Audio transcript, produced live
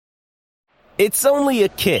It's only a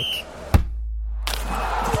kick,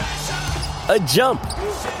 a jump,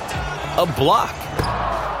 a block.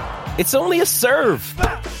 It's only a serve.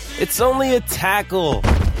 It's only a tackle,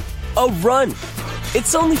 a run.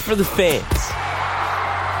 It's only for the fans.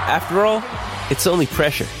 After all, it's only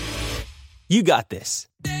pressure. You got this.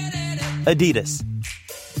 Adidas.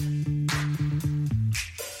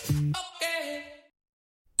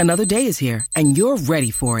 Another day is here, and you're ready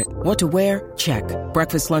for it. What to wear? Check.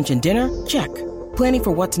 Breakfast, lunch, and dinner? Check. Planning for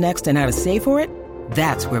what's next and how to save for it?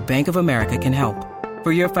 That's where Bank of America can help.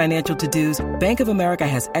 For your financial to-dos, Bank of America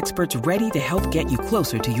has experts ready to help get you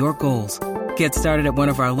closer to your goals. Get started at one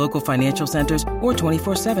of our local financial centers or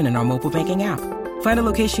 24/7 in our mobile banking app. Find a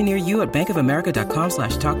location near you at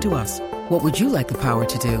bankofamerica.com/talktous. What would you like the power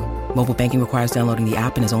to do? Mobile banking requires downloading the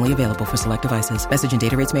app and is only available for select devices. Message and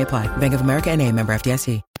data rates may apply. Bank of America N.A., member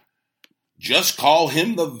FDIC. Just call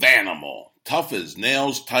him the Vanimal. Tough as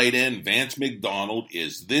nails tight end Vance McDonald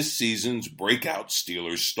is this season's breakout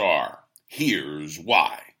Steelers star. Here's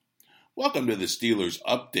why. Welcome to the Steelers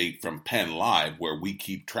update from Penn Live, where we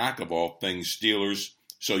keep track of all things Steelers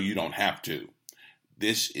so you don't have to.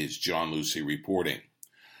 This is John Lucy reporting.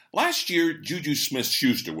 Last year, Juju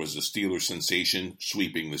Smith-Schuster was the Steelers sensation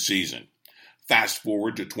sweeping the season. Fast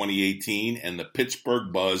forward to 2018, and the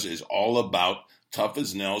Pittsburgh buzz is all about tough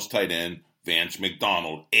as nails tight end Vance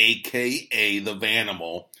McDonald, a.k.a. the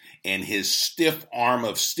Vanimal, and his stiff arm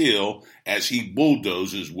of steel as he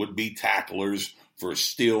bulldozes would-be tacklers for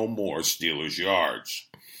still more Steelers yards.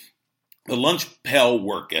 The lunch pail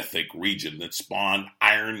work ethic region that spawned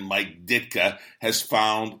Iron Mike Ditka has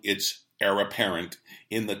found its heir apparent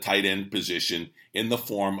in the tight end position in the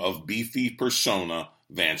form of beefy persona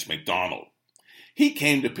Vance McDonald. He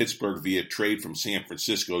came to Pittsburgh via trade from San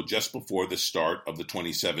Francisco just before the start of the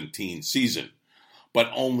 2017 season.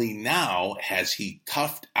 But only now has he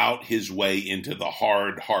toughed out his way into the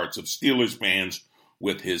hard hearts of Steelers fans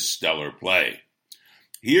with his stellar play.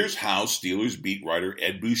 Here's how Steelers beat writer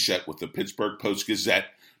Ed Bouchette with the Pittsburgh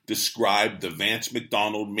Post-Gazette described the Vance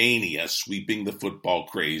McDonald mania sweeping the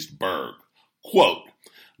football-crazed burg. Quote,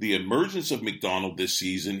 "The emergence of McDonald this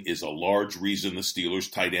season is a large reason the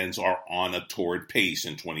Steelers' tight ends are on a torrid pace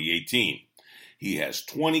in 2018. He has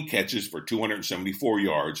 20 catches for 274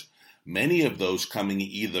 yards, many of those coming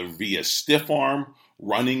either via stiff arm,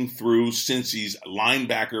 running through Cincy's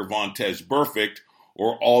linebacker Vontaze Burfict,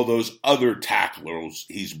 or all those other tacklers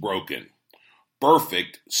he's broken.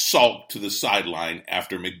 Burfict sulked to the sideline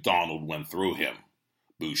after McDonald went through him,"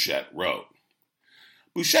 Bouchette wrote.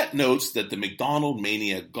 Bouchette notes that the McDonald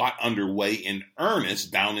mania got underway in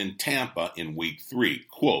earnest down in Tampa in Week 3.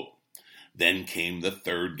 Quote, "Then came the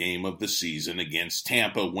third game of the season against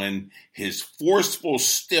Tampa when his forceful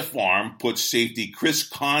stiff arm put safety Chris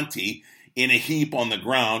Conte in a heap on the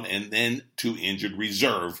ground and then to injured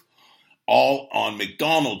reserve, all on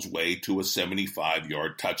McDonald's way to a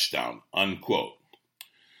 75-yard touchdown," unquote.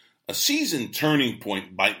 A season turning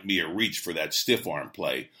point might be a reach for that stiff arm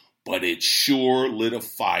play, but it sure lit a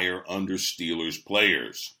fire under Steelers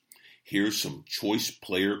players. Here's some choice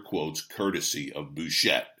player quotes courtesy of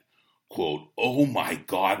Bouchette. Quote, "Oh my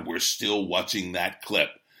God, we're still watching that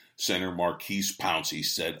clip," center Marquise Pouncey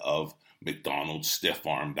said of McDonald's stiff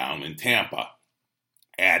arm down in Tampa.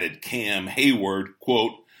 Added Cam Hayward,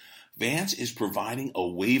 quote, "Vance is providing a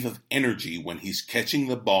wave of energy when he's catching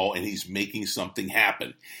the ball and he's making something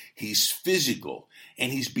happen. He's physical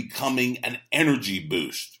and he's becoming an energy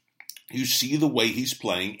boost. You see the way he's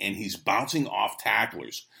playing and he's bouncing off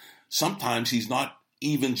tacklers. Sometimes he's not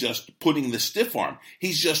even just putting the stiff arm.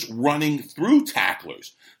 He's just running through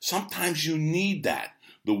tacklers. Sometimes you need that.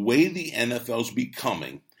 The way the NFL's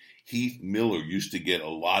becoming, Heath Miller used to get a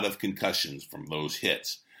lot of concussions from those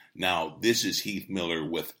hits. Now, this is Heath Miller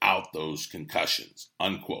without those concussions,"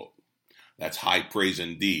 unquote. That's high praise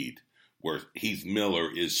indeed, where Heath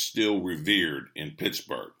Miller is still revered in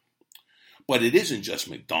Pittsburgh. But it isn't just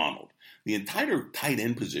McDonald. The entire tight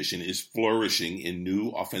end position is flourishing in new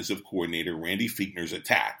offensive coordinator Randy Fichtner's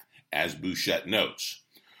attack, as Bouchette notes.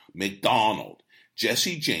 McDonald,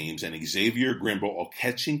 Jesse James, and Xavier Grimble are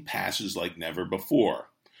catching passes like never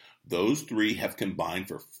before. Those three have combined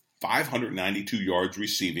for 592 yards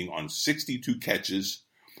receiving on 62 catches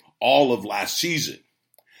all of last season.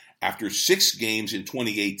 After 6 games in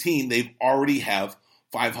 2018, they already have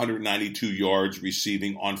 592 yards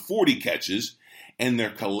receiving on 40 catches, and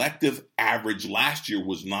their collective average last year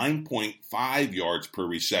was 9.5 yards per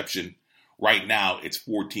reception. Right now, it's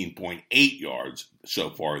 14.8 yards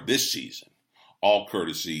so far this season, all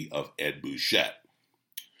courtesy of Ed Bouchette.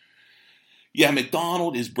 Yeah,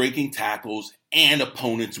 McDonald is breaking tackles and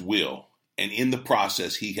opponents' will, and in the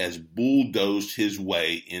process, he has bulldozed his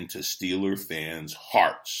way into Steeler fans'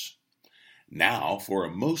 hearts. Now for a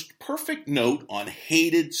most perfect note on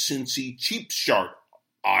hated Cincy cheap shot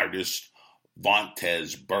artist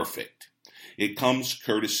Vontaze Burfict. It comes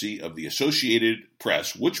courtesy of the Associated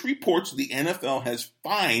Press, which reports the NFL has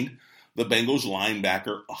fined the Bengals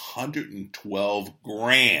linebacker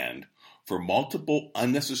 $112,000 for multiple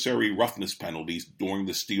unnecessary roughness penalties during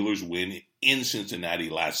the Steelers' win in Cincinnati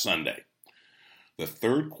last Sunday. The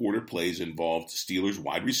third quarter plays involved Steelers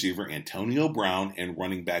wide receiver Antonio Brown and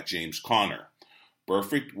running back James Conner.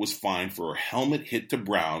 Burfict was fined for a helmet hit to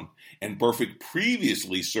Brown, and Burfict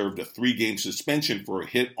previously served a 3-game suspension for a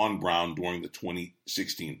hit on Brown during the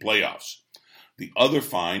 2016 playoffs. The other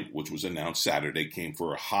fine, which was announced Saturday, came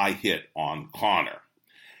for a high hit on Conner.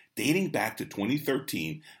 Dating back to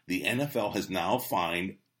 2013, the NFL has now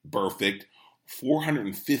fined Burfict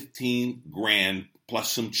 $415,000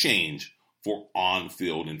 plus some change for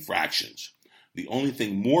on-field infractions. The only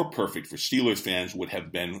thing more perfect for Steelers fans would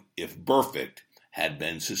have been if Burfict had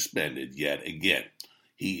been suspended yet again.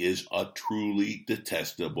 He is a truly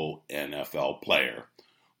detestable NFL player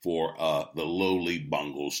for the lowly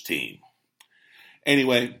Bungles team.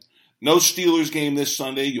 Anyway, no Steelers game this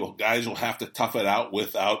Sunday. You guys will have to tough it out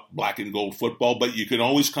without black and gold football, but you can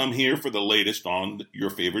always come here for the latest on your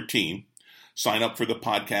favorite team. Sign up for the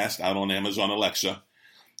podcast out on Amazon Alexa.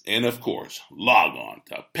 And of course, log on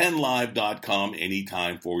to PennLive.com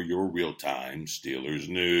anytime for your real-time Steelers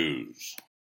news.